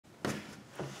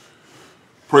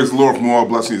Praise the Lord, from all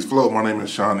blessings flow. My name is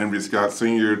Sean Henry Scott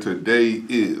Sr. Today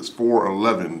is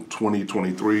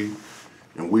 4/11/2023,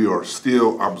 and we are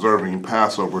still observing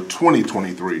Passover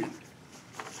 2023.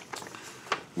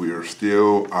 We are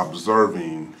still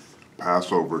observing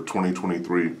Passover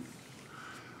 2023.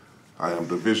 I am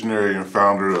the visionary and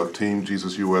founder of Team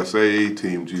Jesus USA,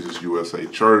 Team Jesus USA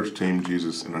Church, Team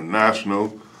Jesus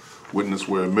International, Witness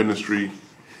Wear Ministry,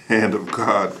 Hand of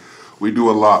God. We do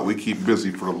a lot. We keep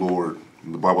busy for the Lord.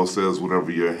 And the Bible says,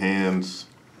 whatever your hands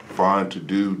find to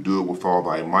do, do it with all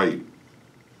thy might.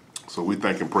 So we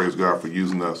thank and praise God for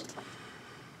using us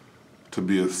to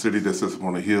be a city that sits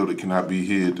on a hill that cannot be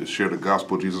hid, to share the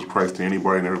gospel of Jesus Christ to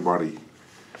anybody and everybody.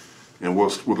 And we're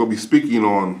going to be speaking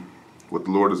on what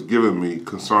the Lord has given me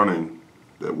concerning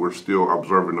that we're still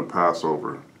observing the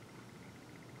Passover.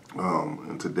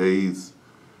 In today's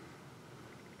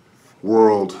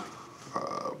world,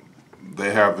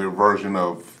 they have their version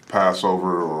of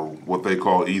Passover or what they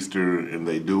call Easter, and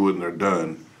they do it and they're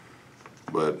done.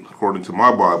 But according to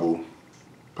my Bible,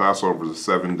 Passover is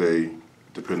a 7-day,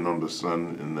 depending on the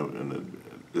sun, and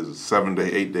is a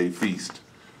 7-day, 8-day feast.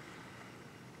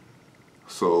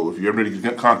 So if you ever need to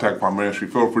get contact my ministry,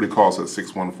 feel free to call us at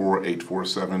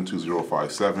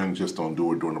 614-847-2057. Just don't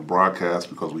do it during the broadcast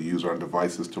because we use our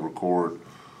devices to record,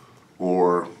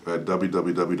 or at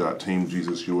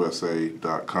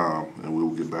www.teamjesususa.com, and we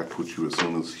will get back with you as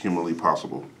soon as humanly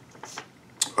possible.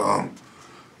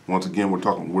 Once again,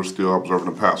 we're still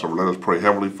observing the Passover. Let us pray.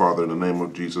 Heavenly Father, in the name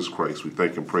of Jesus Christ, we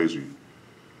thank and praise you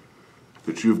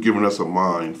that you've given us a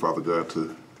mind, Father God,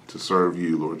 to serve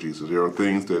you, Lord Jesus. There are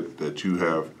things that you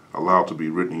have allowed to be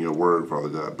written in your word, Father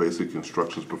God, basic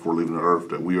instructions before leaving the earth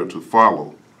that we are to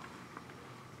follow.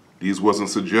 These wasn't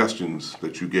suggestions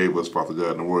that you gave us, Father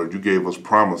God, in the Word. You gave us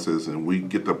promises, and we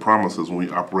get the promises when we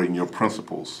operate in your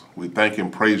principles. We thank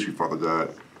and praise you, Father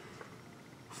God,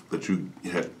 that you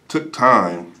had took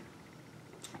time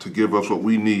to give us what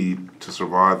we need to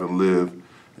survive and live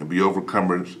and be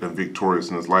overcomers and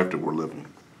victorious in this life that we're living.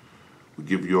 We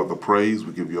give you all the praise,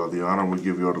 we give you all the honor, and we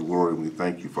give you all the glory, and we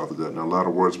thank you, Father God. Now, allow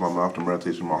the words of my mouth and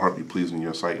meditation of my heart be pleasing in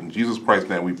your sight. In Jesus Christ's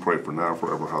name we pray for now and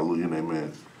forever. Hallelujah and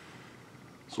amen.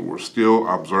 So we're still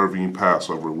observing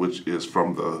Passover, which is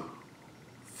from the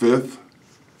 5th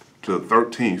to the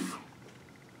 13th,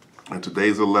 and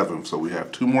today's 11th. So we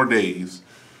have 2 more days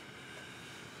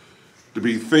to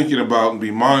be thinking about and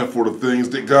be mindful of the things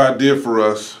that God did for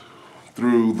us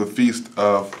through the Feast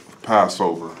of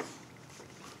Passover.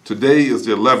 Today is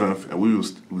the 11th, and we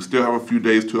still have a few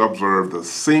days to observe the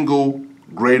single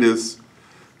greatest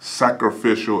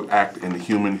sacrificial act in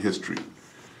human history.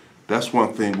 That's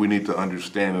one thing we need to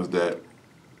understand, is that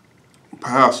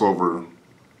Passover,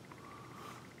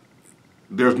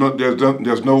 there's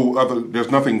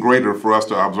nothing greater for us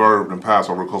to observe than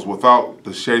Passover, because without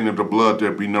the shedding of the blood,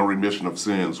 there'd be no remission of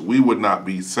sins. We would not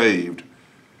be saved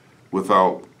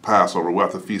without Passover,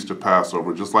 without the Feast of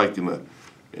Passover. Just like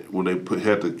when they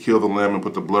had to kill the lamb and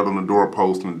put the blood on the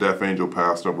doorpost and the death angel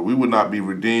passed over, we would not be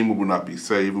redeemed, we would not be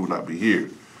saved, we would not be here.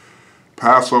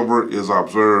 Passover is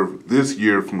observed this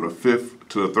year from the 5th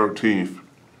to the 13th,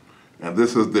 and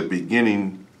this is the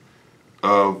beginning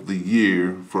of the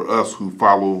year for us who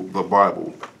follow the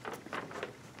Bible.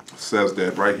 It says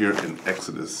that right here in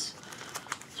Exodus.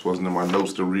 This wasn't in my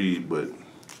notes to read, but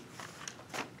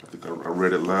I think I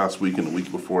read it last week and the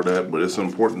week before that, but it's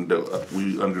important that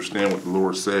we understand what the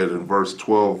Lord said in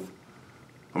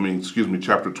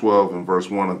chapter 12 and verse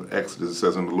 1 of Exodus. It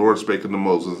says, "And the Lord spake unto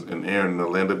Moses and Aaron in the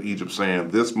land of Egypt, saying,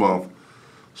 This month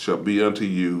shall be unto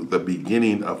you the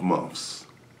beginning of months.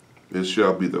 It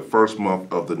shall be the first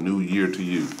month of the new year to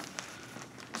you."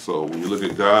 So when you look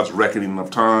at God's reckoning of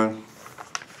time,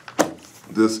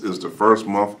 this is the first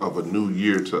month of a new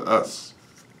year to us.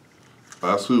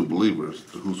 Us who? Believers,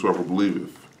 whosoever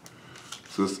believeth.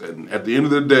 And at the end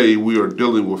of the day, we are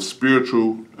dealing with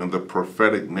spiritual and the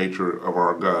prophetic nature of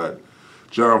our God.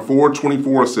 John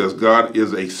 4:24 says, God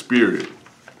is a spirit,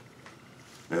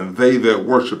 and they that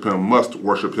worship him must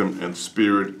worship him in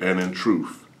spirit and in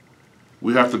truth.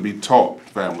 We have to be taught,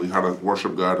 family, how to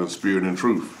worship God in spirit and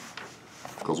truth,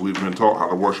 because we've been taught how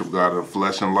to worship God in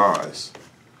flesh and lies.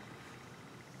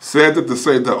 Said that to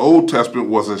say the Old Testament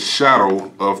was a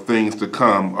shadow of things to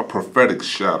come, a prophetic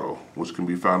shadow, which can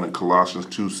be found in Colossians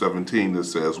 2:17, that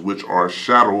says, which are a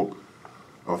shadow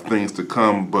of things to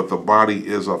come, but the body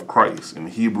is of Christ. In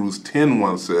Hebrews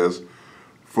 10:1 says,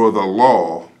 for the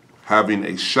law, having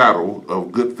a shadow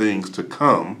of good things to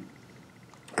come,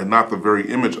 and not the very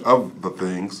image of the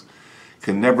things,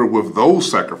 can never with those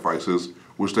sacrifices,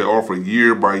 which they offer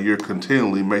year by year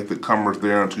continually, make the comers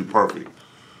thereunto perfect.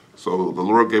 So the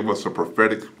Lord gave us a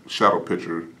prophetic shadow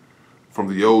picture from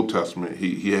the Old Testament.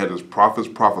 He had his prophets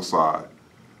prophesy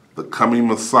the coming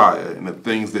Messiah and the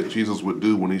things that Jesus would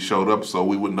do when he showed up, so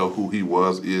we would know who he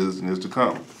was, is, and is to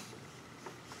come.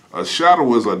 A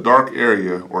shadow is a dark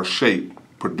area or shape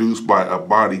produced by a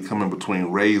body coming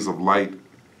between rays of light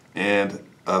and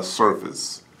a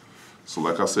surface. So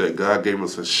like I said, God gave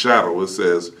us a shadow. It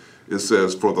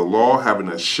says, for the law having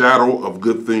a shadow of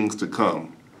good things to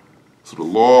come. So the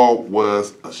law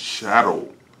was a shadow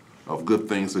of good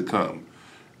things to come.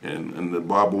 And the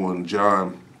Bible in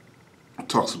John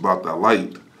talks about the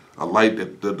light, a light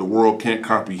that the world can't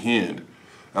comprehend.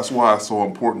 That's why it's so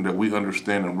important that we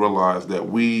understand and realize that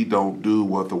we don't do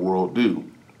what the world do.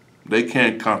 They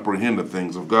can't comprehend the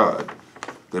things of God.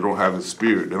 They don't have his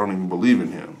spirit. They don't even believe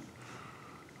in him.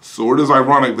 So it is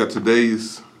ironic that today,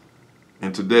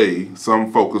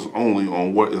 some focus only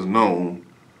on what is known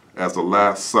as the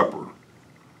Last Supper,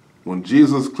 when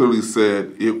Jesus clearly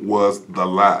said it was the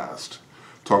last.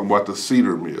 Talking about the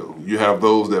cedar meal. You have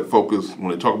those that focus,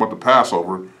 when they talk about the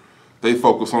Passover, they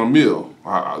focus on meal.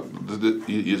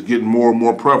 It's getting more and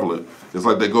more prevalent. It's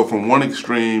like they go from one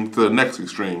extreme to the next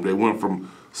extreme. They went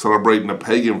from celebrating the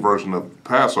pagan version of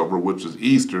Passover, which is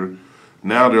Easter.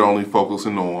 Now they're only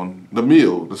focusing on the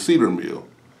meal, the cedar meal.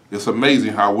 It's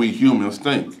amazing how we humans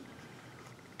think.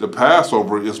 The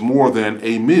Passover is more than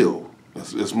a meal.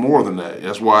 It's more than that.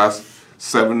 That's why it's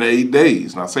 7 to 8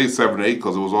 days. And I say 7 to 8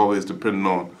 because it was always depending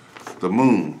on the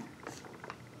moon.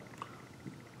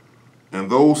 And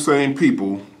those same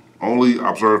people only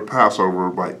observe Passover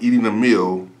by eating a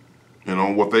meal and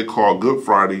on what they call Good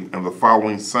Friday and the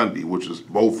following Sunday, which is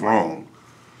both wrong.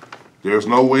 There's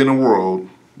no way in the world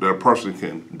that a person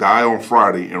can die on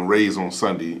Friday and raise on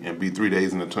Sunday and be 3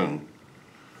 days in the tomb.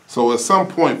 So at some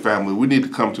point, family, we need to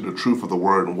come to the truth of the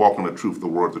word and walk in the truth of the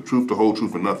word. The truth, the whole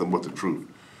truth, and nothing but the truth.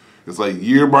 It's like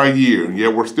year by year, and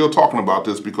yet we're still talking about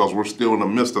this because we're still in the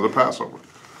midst of the Passover.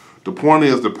 The point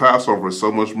is, the Passover is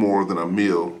so much more than a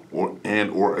meal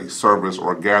or a service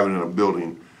or a gathering in a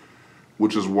building,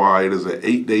 which is why it is an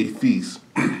 8-day feast,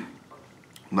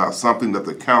 not something that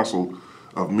the council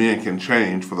of men can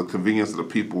change for the convenience of the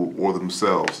people or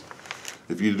themselves.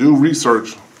 If you do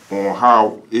research on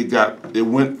how it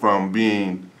went from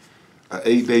being an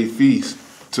 8-day feast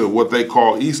to what they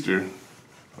call Easter,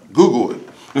 Google it.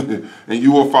 And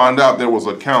you will find out there was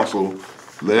a council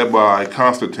led by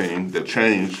Constantine that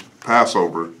changed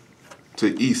Passover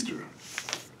to Easter.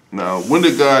 Now, when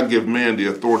did God give man the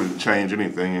authority to change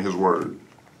anything in his word?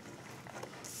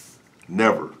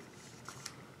 Never.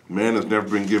 Man has never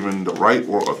been given the right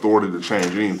or authority to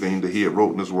change anything that he had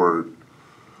wrote in his word.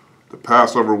 The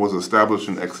Passover was established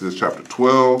in Exodus chapter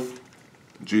 12.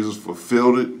 Jesus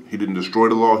fulfilled it. He didn't destroy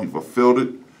the law. He fulfilled it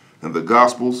in the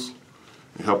Gospels.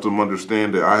 It helped them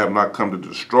understand that I have not come to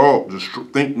destroy,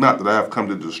 think not that I have come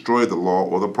to destroy the law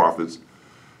or the prophets,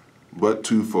 but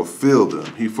to fulfill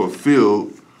them. He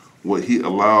fulfilled what he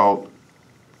allowed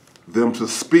them to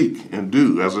speak and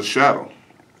do as a shadow.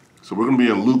 So we're going to be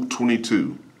in Luke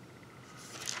 22.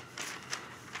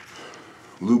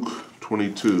 Luke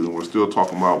 22, and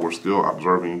we're still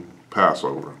observing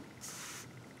Passover.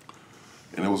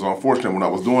 And it was unfortunate when I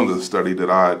was doing this study that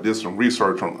I did some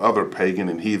research on other pagan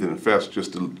and heathen fests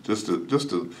just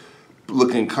to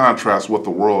look in contrast what the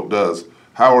world does.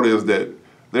 How it is that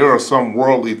there are some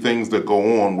worldly things that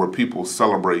go on where people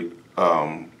celebrate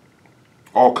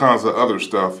all kinds of other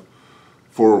stuff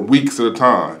for weeks at a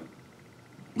time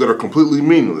that are completely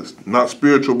meaningless, not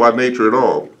spiritual by nature at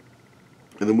all.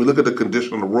 And then we look at the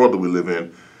condition of the world that we live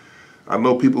in. I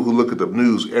know people who look at the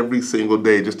news every single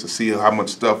day just to see how much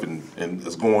stuff and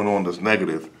is going on that's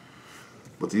negative.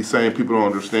 But these same people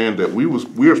don't understand that we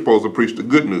are supposed to preach the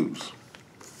good news.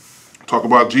 Talk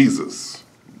about Jesus,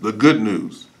 the good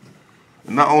news.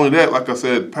 And not only that, like I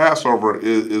said, Passover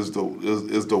is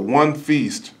the one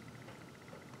feast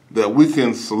that we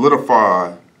can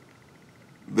solidify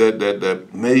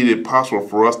that made it possible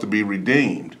for us to be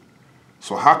redeemed.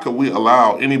 So how could we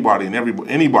allow anybody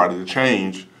to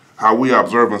change how we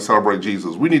observe and celebrate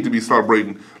Jesus? We need to be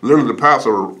celebrating literally the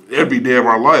Passover every day of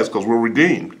our lives because we're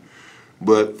redeemed.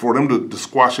 But for them to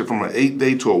squash it from an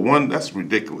 8-day to a 1, that's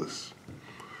ridiculous.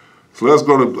 So let's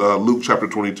go to Luke chapter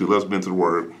 22. Let's bend to the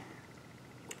word.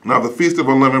 Now the feast of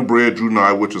unleavened bread drew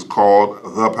nigh, which is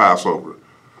called the Passover.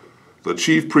 The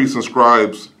chief priests and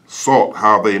scribes sought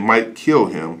how they might kill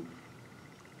him,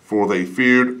 for they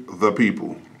feared the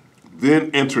people.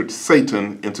 Then entered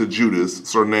Satan into Judas,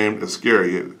 surnamed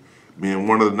Iscariot, being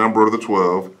one of the number of the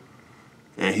 12,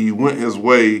 and he went his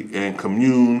way and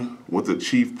communed with the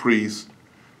chief priests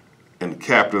and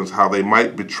captains how they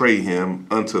might betray him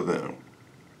unto them.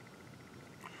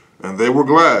 And they were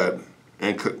glad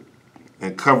and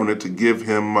covenanted to give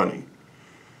him money.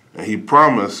 And he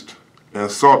promised and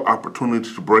sought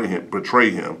opportunity to betray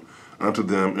him unto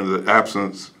them in the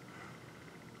absence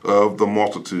of the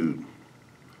multitude.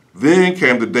 Then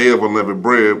came the day of unleavened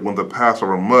bread, when the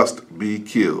Passover must be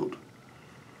killed.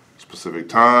 Specific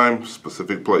time,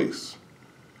 specific place.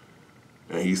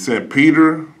 And he sent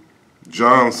Peter,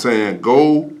 John, saying,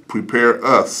 Go prepare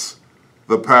us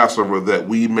the Passover that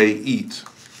we may eat.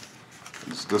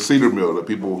 It's the cedar meal that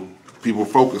people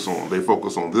focus on. They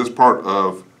focus on this part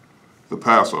of the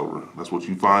Passover. That's what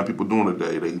you find people doing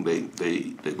today.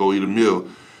 They go eat a meal.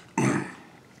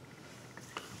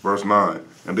 Verse 9,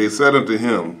 and they said unto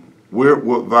him, Where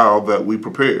wilt thou that we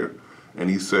prepare? And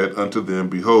he said unto them,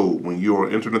 Behold, when you are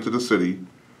entered into the city,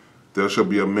 there shall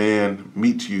be a man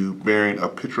meet you bearing a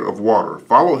pitcher of water.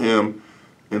 Follow him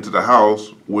into the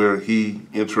house where he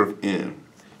entereth in.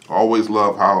 I always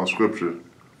love how in Scripture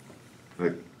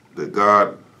that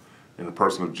God, in the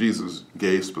person of Jesus,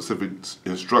 gave specific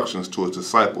instructions to his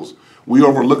disciples. We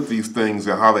overlook these things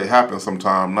and how they happen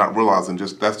sometimes, not realizing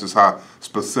that's just how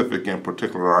specific and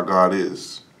particular our God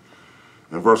is.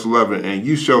 In verse 11, and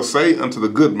you shall say unto the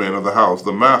good man of the house,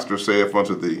 the master saith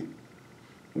unto thee,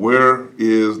 Where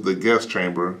is the guest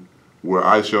chamber where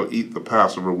I shall eat the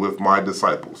Passover with my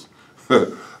disciples?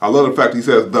 I love the fact he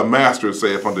says, the master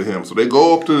saith unto him. So they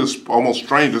go up to this almost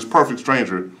stranger, this perfect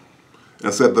stranger,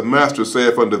 and said, The master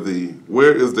saith unto thee,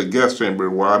 Where is the guest chamber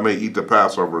where I may eat the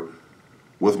Passover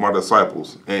with my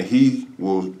disciples? And he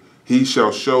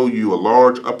shall show you a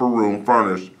large upper room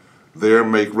furnished, there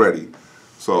make ready.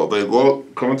 So they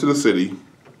come into the city.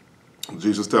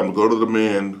 Jesus tells them to go to the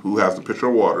man who has the pitcher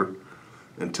of water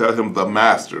and tell him the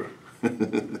master.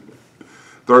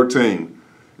 13,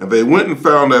 and they went and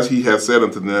found as he had said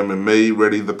unto them, and made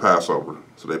ready the Passover.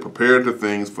 So they prepared the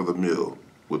things for the meal,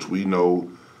 which we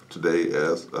know today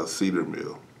as a cedar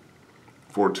meal.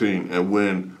 14, and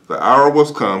when the hour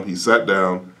was come, he sat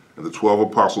down, and the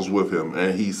 12 apostles with him.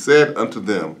 And he said unto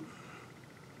them,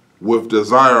 With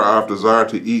desire I have desired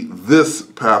to eat this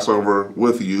Passover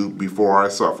with you before I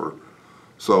suffer.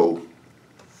 So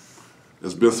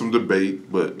there's been some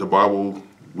debate, but the Bible,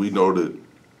 we know that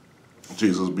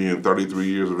Jesus, being 33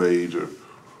 years of age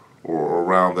or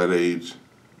around that age,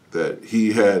 that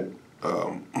he had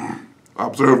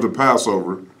observed the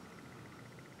Passover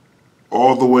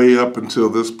all the way up until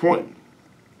this point.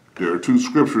 There are two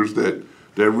scriptures that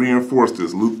reinforce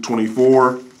this. Luke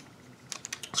 24,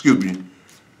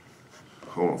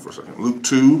 hold on for a second. Luke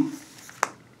 2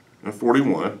 and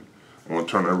 41. I'm going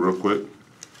to turn that real quick.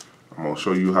 I'm going to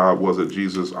show you how it was that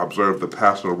Jesus observed the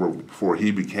Passover before he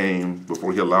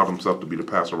allowed himself to be the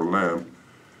Passover lamb.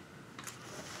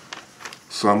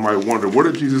 Some might wonder, what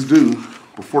did Jesus do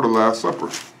before the Last Supper?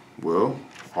 Well,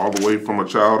 all the way from a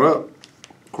child up,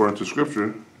 according to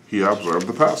Scripture, he observed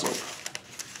the Passover,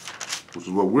 which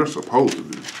is what we're supposed to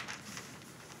do.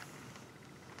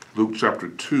 Luke chapter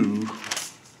 2.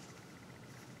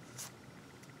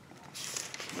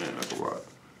 Man, that's a lot.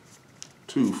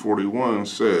 2:41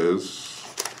 says,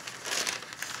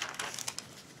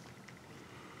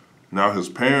 Now his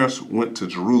parents went to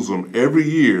Jerusalem every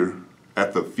year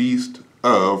at the feast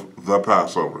of the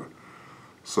Passover.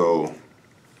 So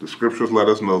the scriptures let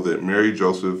us know that Mary,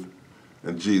 Joseph,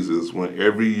 and Jesus went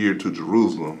every year to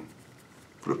Jerusalem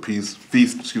for the feast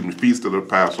of the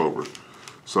Passover.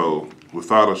 So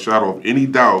without a shadow of any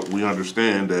doubt, we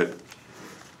understand that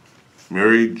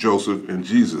Mary, Joseph, and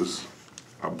Jesus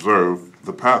observed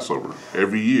the Passover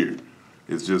every year.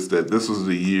 It's just that this is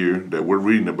the year that we're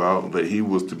reading about that he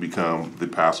was to become the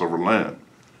Passover lamb.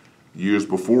 Years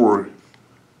before,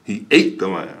 he ate the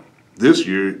lamb. This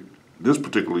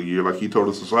particular year, like he told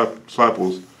his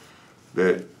disciples,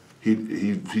 that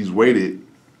he's waited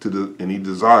and he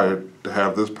desired to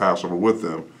have this Passover with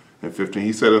them. And 15,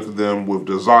 he said unto them, With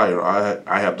desire,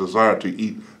 I have desired to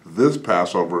eat this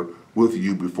Passover with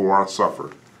you before I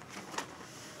suffer.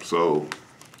 So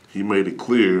he made it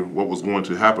clear what was going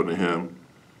to happen to him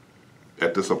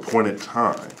at this appointed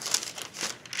time.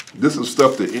 This is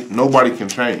stuff that nobody can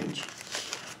change.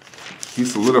 He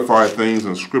solidified things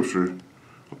in Scripture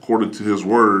according to his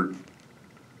word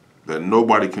that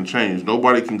nobody can change.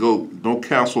 Nobody can go, no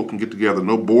council can get together,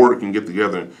 no board can get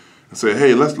together and say,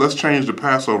 hey, let's change the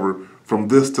Passover from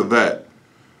this to that.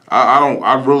 I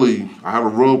have a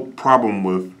real problem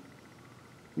with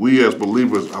we as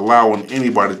believers allowing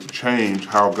anybody to change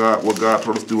what God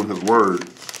told us to do in his word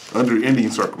under any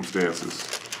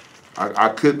circumstances.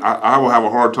 I will have a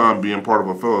hard time being part of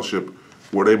a fellowship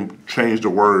where they change the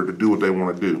word to do what they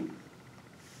want to do.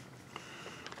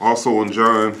 Also in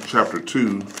John chapter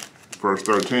 2, verse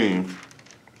 13,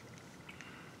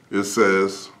 it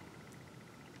says,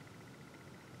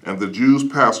 and the Jews'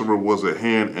 Passover was at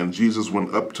hand, and Jesus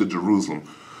went up to Jerusalem.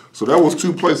 So that was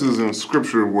two places in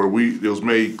Scripture where it was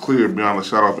made clear beyond a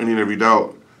shadow of any and every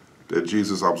doubt that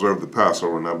Jesus observed the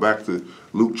Passover. Now back to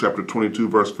Luke chapter 22,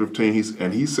 verse 15.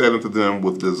 And he said unto them,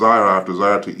 with desire I have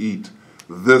desired to eat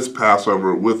this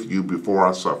Passover with you before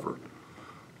I suffer.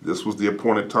 This was the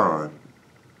appointed time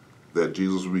that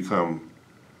Jesus would become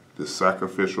the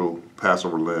sacrificial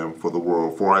Passover lamb for the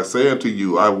world. For I say unto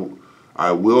you,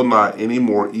 I will not any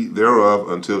more eat thereof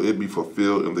until it be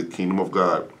fulfilled in the kingdom of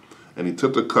God. And he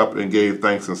took the cup and gave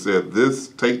thanks and said,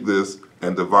 take this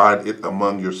and divide it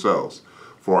among yourselves.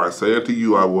 For I say unto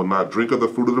you, I will not drink of the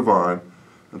fruit of the vine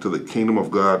until the kingdom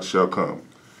of God shall come.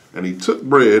 And he took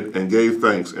bread and gave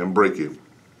thanks and brake it,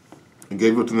 and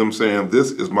gave it to them, saying,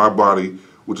 this is my body,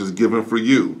 which is given for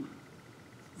you.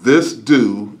 This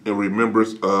do in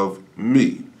remembrance of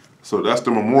me. So that's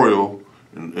the memorial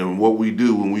and what we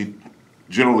do when we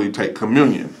generally take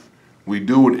communion. We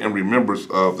do it in remembrance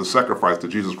of the sacrifice that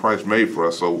Jesus Christ made for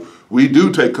us. So we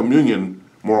do take communion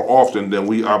more often than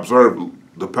we observe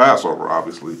the Passover,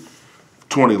 obviously.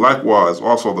 20, likewise,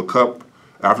 also the cup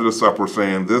after the supper,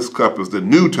 saying, this cup is the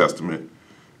New Testament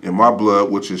in my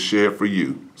blood, which is shed for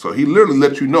you. So he literally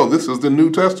let you know this is the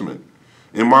New Testament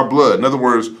in my blood. In other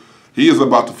words, he is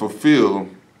about to fulfill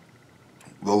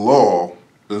the law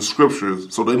and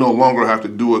scriptures so they no longer have to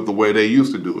do it the way they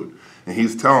used to do it. And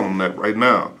he's telling them that right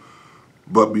now.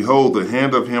 But behold, the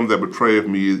hand of him that betrayeth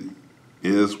me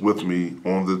is with me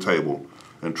on the table.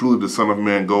 And truly the Son of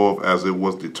Man goeth as it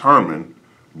was determined,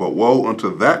 but woe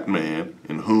unto that man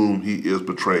in whom he is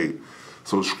betrayed.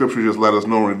 So the scripture just let us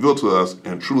know and reveal to us,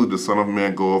 and truly the Son of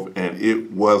Man goeth, and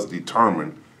it was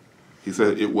determined. He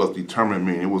said it was determined,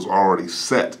 meaning it was already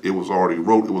set, it was already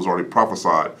wrote, it was already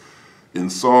prophesied. In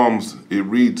Psalms, it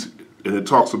reads, and it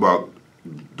talks about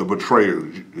the betrayer.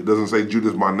 It doesn't say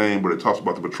Judas by name, but it talks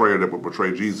about the betrayer that would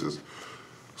betray Jesus.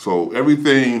 So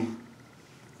everything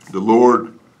the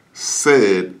Lord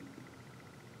said,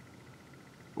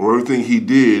 or everything he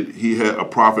did, he had a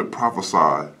prophet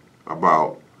prophesy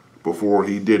about before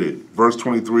he did it. Verse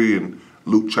 23 in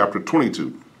Luke chapter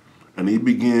 22. And he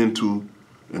began to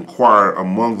inquire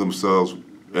among themselves,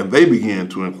 and they began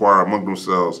to inquire among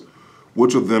themselves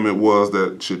which of them it was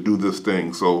that should do this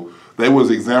thing. So they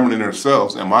was examining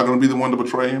themselves. Am I going to be the one to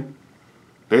betray him?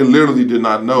 They literally did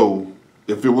not know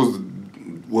if it was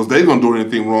they going to do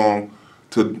anything wrong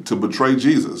to betray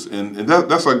Jesus. And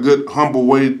that's a good, humble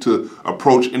way to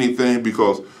approach anything,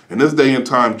 because in this day and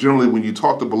time, generally when you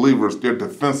talk to believers, they're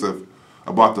defensive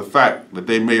about the fact that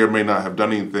they may or may not have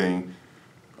done anything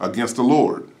against the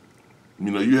Lord. You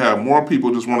know, you have more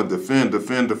people just want to defend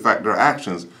the fact, their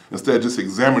actions, instead of just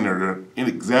examining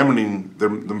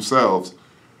themselves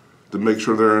to make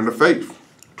sure they're in the faith.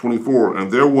 24,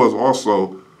 and there was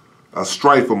also a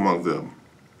strife among them,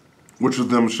 which of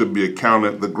them should be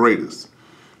accounted the greatest.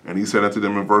 And he said unto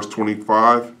them in verse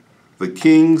 25, the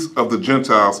kings of the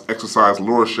Gentiles exercise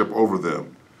lordship over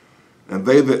them, and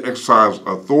they that exercise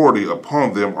authority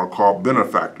upon them are called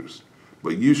benefactors.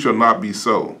 But you shall not be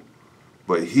so.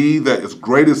 But he that is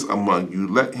greatest among you,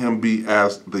 let him be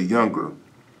as the younger,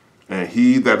 and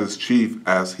he that is chief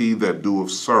as he that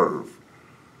doeth serve.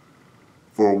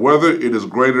 For whether it is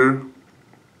greater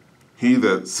he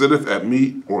that sitteth at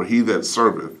meat or he that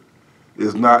serveth,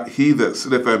 is not he that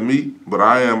sitteth at meat, but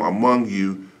I am among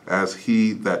you as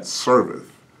he that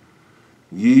serveth.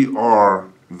 Ye are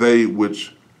they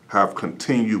which have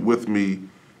continued with me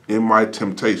in my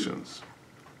temptations.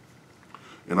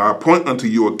 And I appoint unto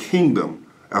you a kingdom,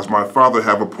 as my Father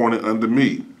have appointed unto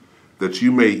me, that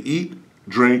you may eat,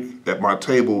 drink at my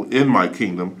table in my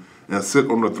kingdom, and sit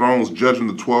on the thrones judging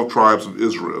the 12 tribes of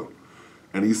Israel.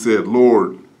 And he said,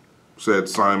 Lord, said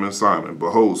Simon, Simon,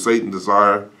 behold, Satan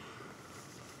desire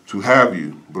to have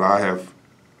you, but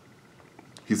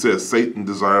he says, Satan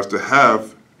desires to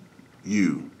have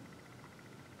you,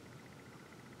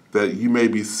 that you may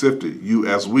be sifted, you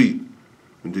as wheat.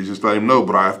 And Jesus let him know,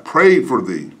 but I have prayed for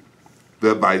thee,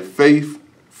 that thy faith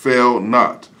fail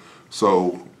not.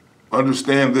 So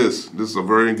understand this. This is a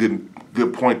very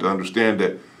good point to understand,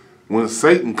 that when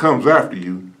Satan comes after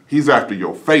you, he's after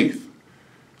your faith.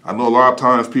 I know a lot of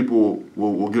times people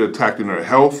will get attacked in their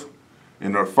health,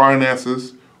 in their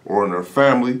finances, or in their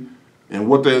family. And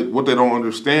what they don't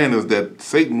understand is that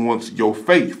Satan wants your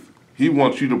faith. He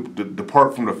wants you to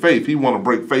depart from the faith. He wants to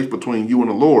break faith between you and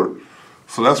the Lord.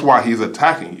 So that's why he's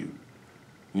attacking you.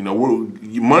 You know,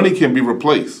 money can be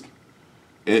replaced.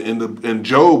 In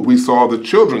Job, we saw that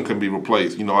children can be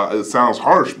replaced. You know, it sounds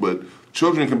harsh, but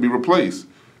children can be replaced.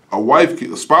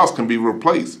 A spouse can be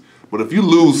replaced. But if you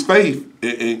lose faith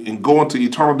and go into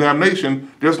eternal damnation,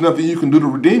 there's nothing you can do to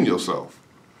redeem yourself.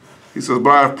 He says, but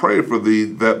I have prayed for thee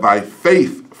that thy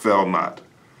faith fail not.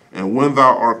 And when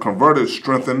thou art converted,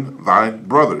 strengthen thy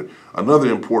brother. Another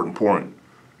important point.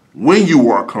 When you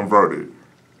are converted,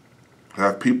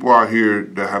 have people out here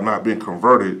that have not been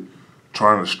converted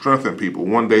trying to strengthen people.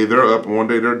 One day they're up and one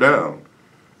day they're down.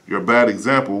 You're a bad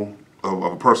example of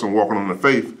a person walking on the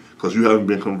faith because you haven't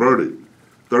been converted.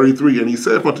 33, and he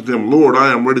said unto them, Lord,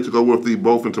 I am ready to go with thee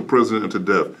both into prison and to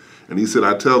death. And he said,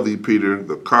 I tell thee, Peter,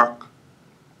 the cock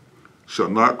shall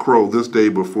not crow this day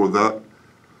before that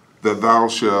thou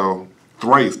shalt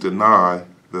thrice deny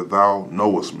that thou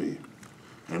knowest me.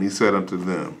 And he said unto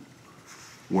them,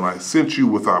 when I sent you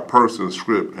without purse and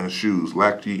scrip and shoes,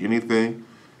 lacked ye anything?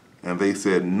 And they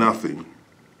said, nothing.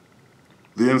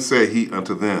 Then said he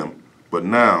unto them, but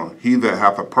now he that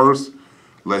hath a purse,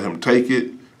 let him take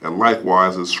it, and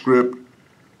likewise a scrip.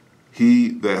 He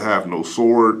that hath no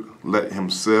sword, let him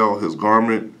sell his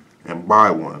garment and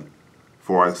buy one.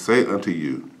 For I say unto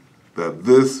you, that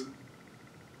this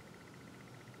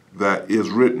that is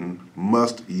written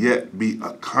must yet be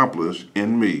accomplished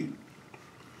in me.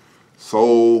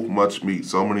 So much meat,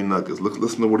 so many nuggets.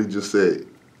 Listen to what he just said.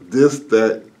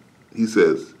 He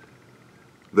says,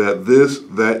 that this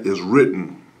that is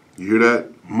written, you hear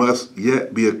that, must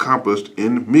yet be accomplished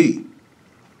in me.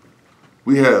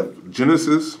 We have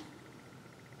Genesis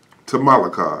to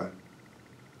Malachi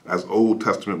as Old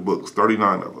Testament books,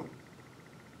 39 of them.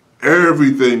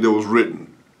 Everything that was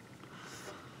written.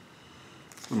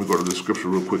 Let me go to this scripture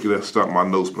real quick. That stopped my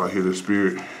notes, but I hear the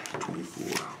Spirit.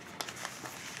 24,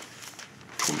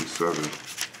 27.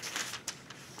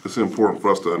 It's important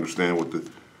for us to understand what the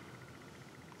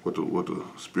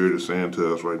Spirit is saying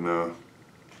to us right now.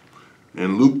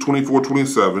 In Luke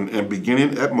 24:27, and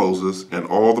beginning at Moses and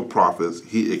all the prophets,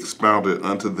 he expounded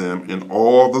unto them in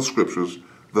all the scriptures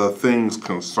the things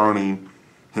concerning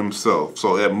himself.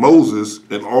 So at Moses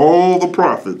and all the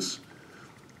prophets,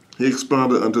 he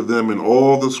expounded unto them in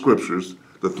all the scriptures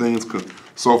the things.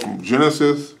 So from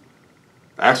Genesis,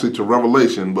 actually to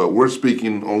Revelation, but we're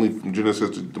speaking only from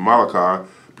Genesis to Malachi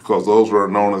because those are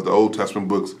known as the Old Testament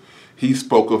books. He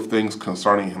spoke of things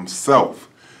concerning himself.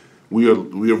 We are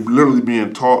literally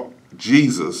being taught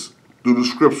Jesus through the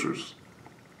scriptures.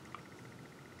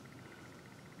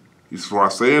 He says, for I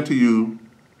say unto you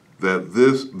that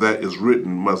this that is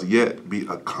written must yet be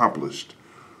accomplished.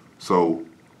 So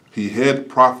he had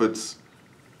prophets.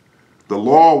 The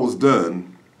law was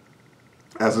done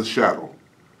as a shadow.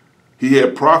 He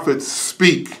had prophets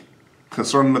speak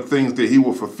concerning the things that he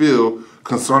will fulfill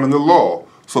concerning the law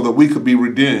so that we could be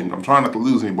redeemed. I'm trying not to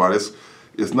lose anybody.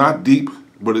 It's not deep,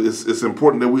 but it's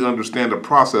important that we understand the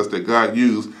process that God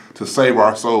used to save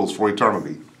our souls for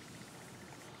eternity.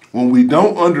 When we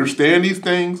don't understand these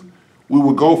things, we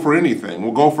will go for anything.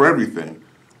 We'll go for everything.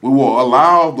 We will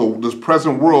allow this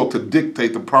present world to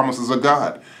dictate the promises of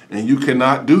God, and you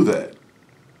cannot do that.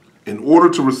 In order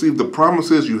to receive the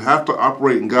promises, you have to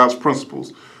operate in God's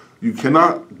principles. You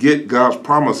cannot get God's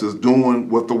promises doing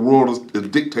what the world is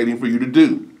dictating for you to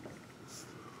do.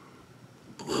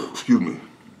 Excuse me.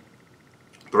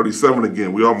 37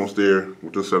 again, we almost there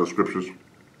with this set of scriptures.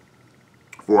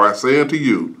 For I say unto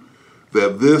you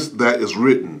that this that is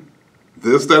written,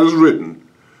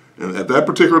 and at that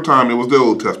particular time it was the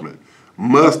Old Testament,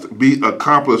 must be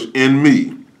accomplished in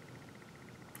me.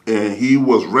 And he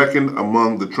was reckoned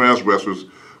among the transgressors,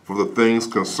 for the things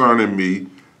concerning me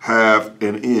have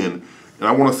an end. And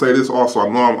I want to say this also. I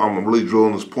know I'm really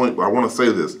drilling this point, but I want to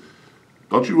say this.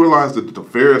 Don't you realize that the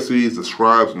Pharisees, the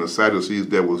scribes, and the Sadducees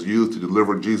that was used to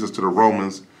deliver Jesus to the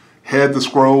Romans had the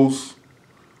scrolls?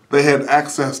 They had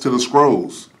access to the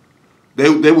scrolls. They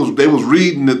was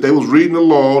reading it. They was reading the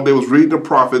law. They was reading the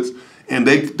prophets, and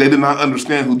they did not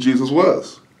understand who Jesus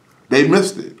was. They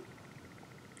missed it.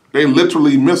 They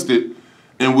literally missed it,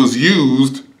 and was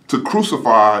used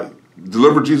to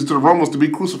deliver Jesus to the Romans to be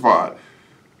crucified.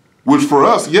 Which for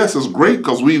us, yes, is great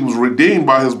because we was redeemed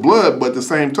by his blood, but at the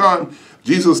same time,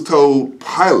 Jesus told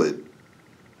Pilate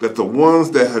that the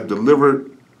ones that have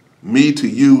delivered me to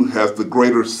you has the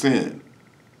greater sin.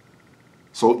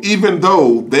 So even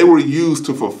though they were used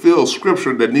to fulfill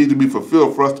scripture that needed to be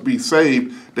fulfilled for us to be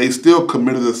saved, they still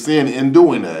committed a sin in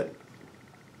doing that.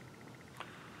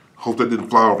 Hope that didn't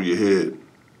fly over your head.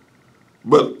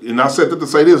 And I said that to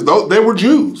say this, though, they were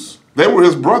Jews. They were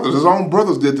his brothers. His own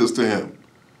brothers did this to him.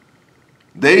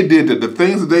 They did that. The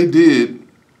things that they did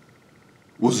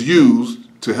was used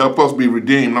to help us be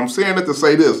redeemed. And I'm saying that to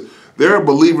say this. There are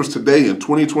believers today in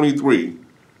 2023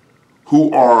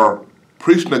 who are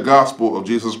preaching the gospel of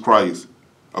Jesus Christ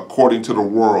according to the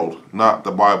world, not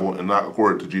the Bible, and not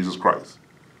according to Jesus Christ.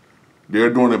 They're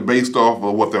doing it based off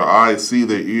of what their eyes see,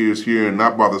 their ears hear, and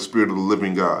not by the Spirit of the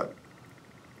living God.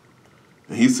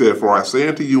 And he said, for I say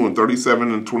unto you in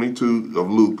 37 and 22 of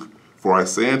Luke, for I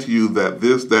say unto you that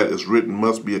this that is written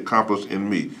must be accomplished in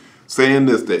me. Saying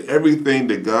this, that everything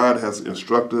that God has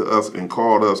instructed us and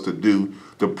called us to do,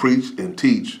 to preach and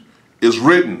teach, is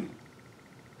written.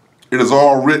 It is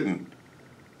all written.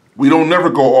 We don't never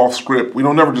go off script. We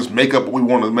don't never just make up what we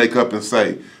want to make up and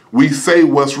say. We say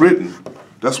what's written.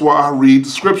 That's why I read the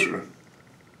scripture.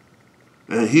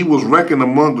 And he was reckoned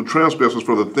among the transgressors,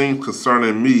 for the things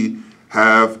concerning me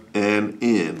have an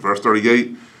end. Verse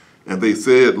 38, and they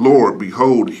said, Lord,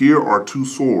 behold, here are 2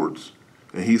 swords.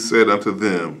 And he said unto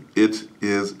them, it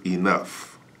is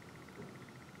enough.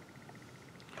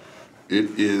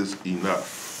 It is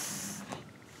enough.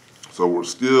 So we're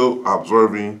still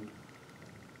observing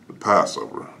the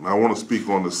Passover. Now I want to speak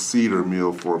on the cedar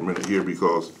meal for a minute here,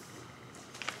 because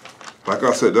like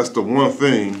I said, that's the one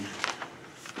thing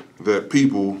that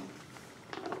people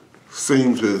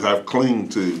seem to have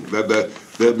clinged to. That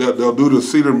they'll do the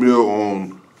cedar meal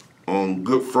on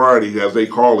Good Friday, as they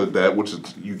call it that, which is,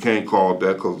 you can't call it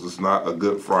that because it's not a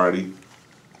Good Friday,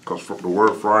 because the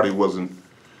word Friday wasn't.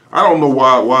 I don't know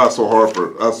why it's so hard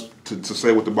for us to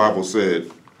say what the Bible said.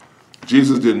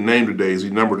 Jesus didn't name the days, he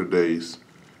numbered the days.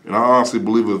 And I honestly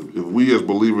believe if we as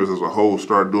believers as a whole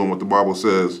start doing what the Bible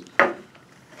says,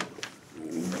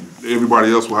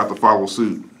 everybody else will have to follow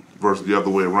suit versus the other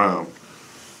way around.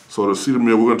 So the cedar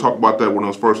meal, we're going to talk about that when it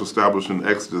was first established in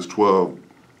Exodus 12,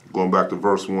 going back to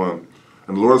verse 1.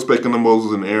 And the Lord spake unto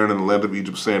Moses and Aaron in the land of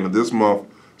Egypt, saying, and this month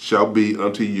shall be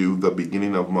unto you the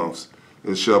beginning of months.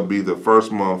 It shall be the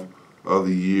first month of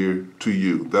the year to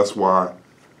you. That's why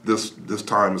this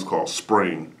time is called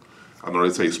spring. I know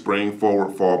they say spring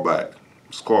forward, fall back.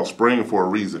 It's called spring for a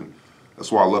reason.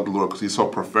 That's why I love the Lord, because he's so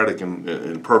prophetic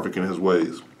and perfect in his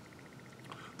ways.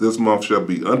 This month shall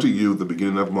be unto you the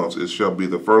beginning of months. It shall be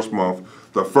the first month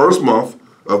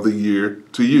of the year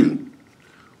to you,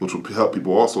 which will help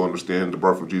people also understand the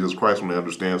birth of Jesus Christ when they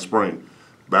understand spring.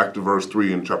 Back to verse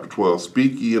 3 in chapter 12.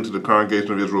 Speak ye unto the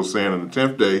congregation of Israel, saying, on the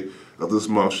 10th day of this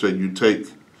month shall you take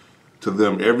to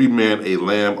them every man a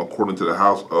lamb according to the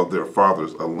house of their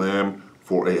fathers, a lamb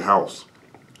for a house.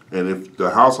 And if the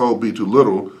household be too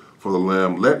little for the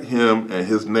lamb, let him and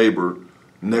his neighbor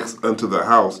next unto the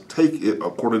house take it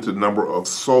according to the number of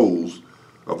souls,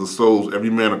 every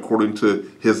man according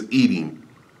to his eating,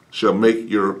 shall make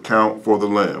your count for the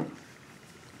lamb.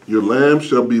 Your lamb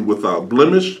shall be without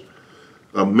blemish,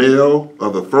 a male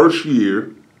of the first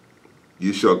year.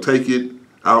 You shall take it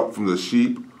out from the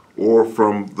sheep or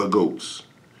from the goats.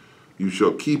 You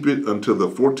shall keep it until the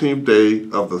 14th day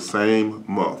of the same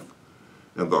month,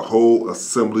 and the whole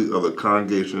assembly of the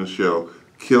congregation shall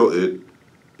kill it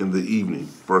in the evening.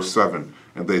 Verse 7,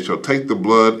 and they shall take the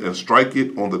blood and strike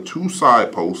it on the 2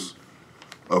 side posts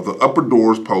of the upper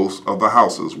doors posts of the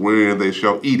houses, wherein they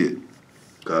shall eat it.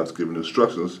 God's given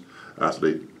instructions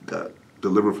after they got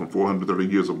delivered from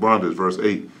 430 years of bondage. Verse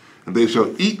 8, and they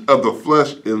shall eat of the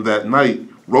flesh in that night,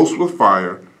 roast with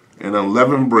fire, and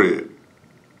unleavened bread,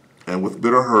 and with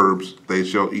bitter herbs they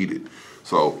shall eat it.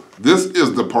 So this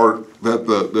is the part that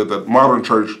the modern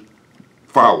church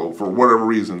follow for whatever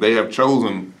reason. They have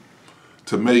chosen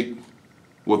to make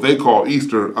what they call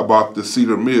Easter about the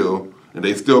cedar meal, and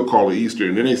they still call it Easter,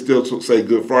 and then they still say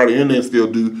Good Friday, and they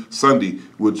still do Sunday,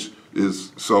 which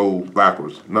is so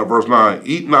backwards. Now verse 9,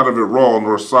 eat not of it raw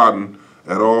nor sodden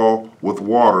at all with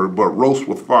water, but roast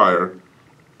with fire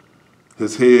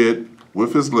his head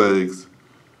with his legs,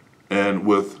 and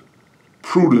with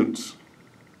prudence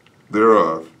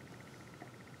thereof.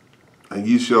 And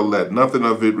ye shall let nothing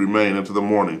of it remain until the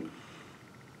morning.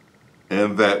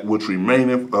 And that which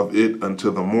remaineth of it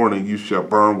until the morning you shall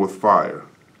burn with fire.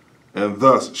 And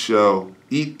thus shall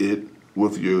eat it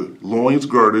with your loins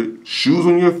girded, shoes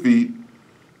on your feet,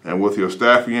 and with your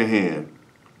staff in your hand.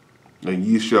 And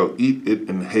ye shall eat it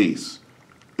in haste.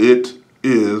 It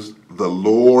is the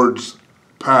Lord's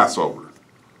Passover.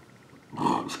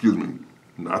 Excuse me.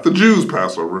 Not the Jews'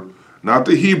 Passover, not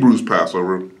the Hebrews'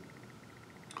 Passover.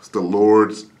 It's the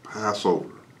Lord's Passover.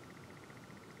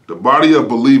 The body of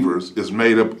believers is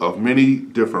made up of many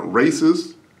different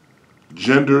races,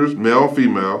 genders, male,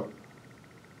 female,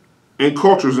 and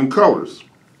cultures and colors.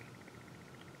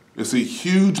 It's a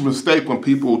huge mistake when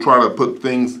people try to put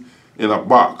things in a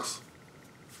box.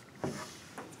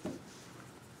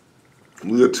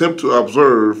 We attempt to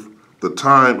observe the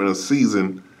time and the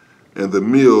season and the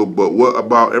meal, but what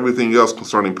about everything else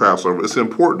concerning Passover? It's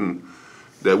important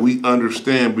that we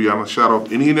understand beyond a shadow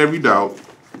of any and every doubt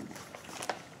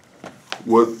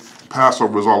what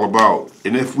Passover is all about.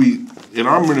 And if we, in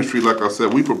our ministry, like I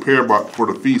said, we prepare for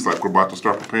the feast like we're about to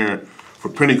start preparing for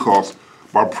Pentecost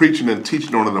by preaching and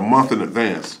teaching on it a month in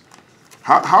advance.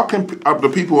 How can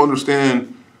the people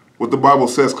understand what the Bible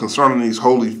says concerning these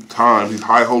holy times, these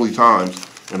high holy times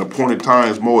and appointed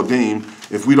times, Moedim,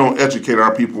 if we don't educate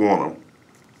our people on them?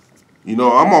 You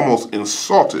know, I'm almost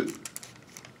insulted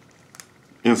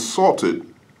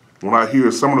when I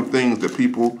hear some of the things that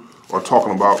people are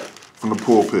talking about from the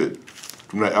pulpit,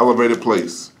 from that elevated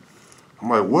place. I'm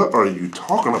like, what are you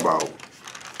talking about?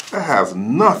 That has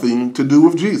nothing to do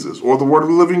with Jesus or the Word of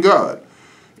the living God.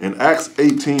 In Acts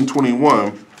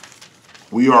 18:21,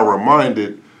 we are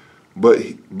reminded, but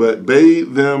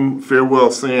bade them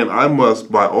farewell, saying, I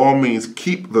must by all means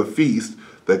keep the feast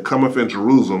that cometh in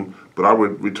Jerusalem, but I will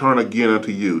return again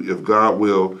unto you, if God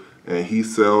will. And he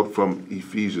sailed from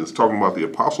Ephesians, talking about the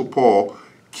Apostle Paul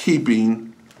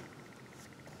keeping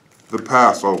the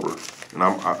Passover. And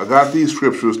I got these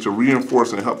scriptures to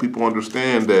reinforce and help people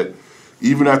understand that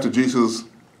even after Jesus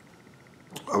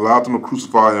allowed them to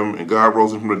crucify him and God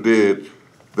rose him from the dead,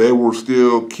 they were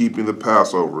still keeping the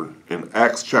Passover. In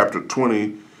Acts chapter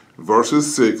 20,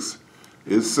 verses 6,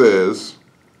 it says,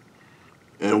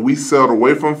 and we sailed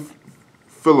away from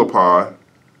Philippi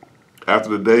after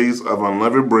the days of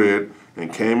unleavened bread,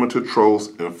 and came into Troas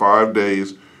in 5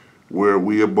 days, where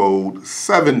we abode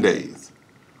 7 days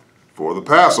for the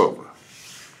Passover.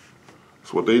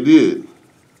 That's what they did.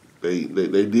 They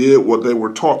did what they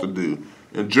were taught to do.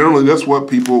 And generally, that's what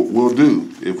people will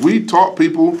do. If we taught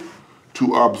people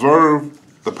to observe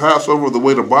the Passover the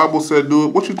way the Bible said do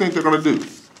it, what you think they're going to do?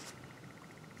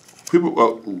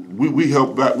 People,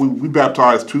 we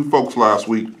baptized 2 folks last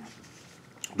week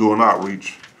doing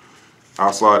outreach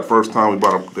outside. First time they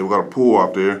got a pool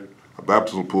out there, a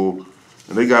baptismal pool,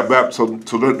 and they got baptized.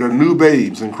 So they're new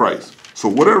babes in Christ. So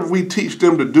whatever we teach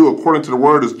them to do according to the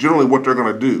Word is generally what they're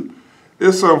going to do.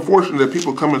 It's unfortunate that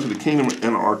people come into the kingdom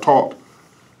and are taught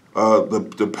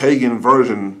the pagan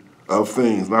version of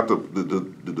things, not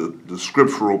the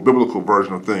scriptural, biblical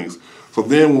version of things. So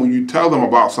then when you tell them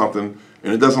about something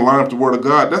and it doesn't line up with the Word of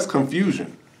God, that's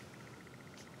confusion.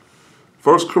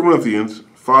 1 Corinthians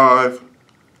 5,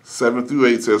 7 through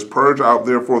 8 says, purge out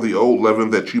therefore the old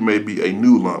leaven, that you may be a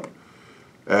new lump,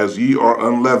 as ye are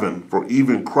unleavened. For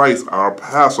even Christ our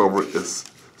Passover is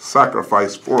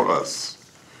sacrificed for us.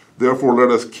 Therefore let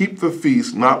us keep the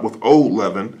feast not with old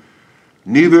leaven,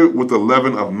 neither with the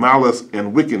leaven of malice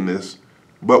and wickedness,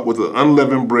 but with the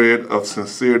unleavened bread of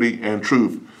sincerity and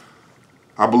truth.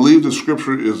 I believe the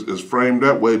scripture is framed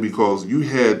that way because you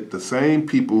had the same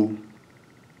people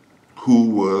who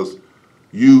was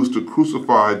used to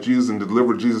crucify Jesus and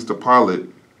deliver Jesus to Pilate,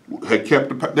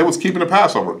 they was keeping the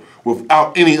Passover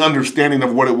without any understanding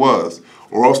of what it was,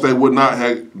 or else they would not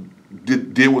have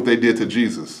did what they did to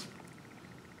Jesus.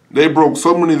 They broke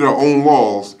so many of their own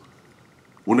laws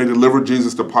when they delivered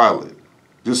Jesus to Pilate,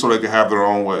 just so they could have their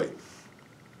own way.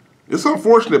 It's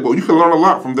unfortunate, but you can learn a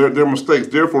lot from their mistakes.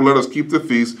 Therefore, let us keep the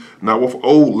feast, not with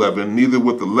old leaven, neither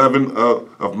with the leaven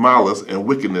of malice and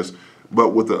wickedness, but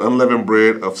with the unleavened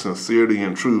bread of sincerity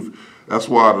and truth. That's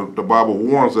why the Bible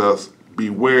warns us,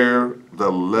 beware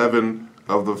the leaven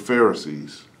of the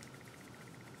Pharisees.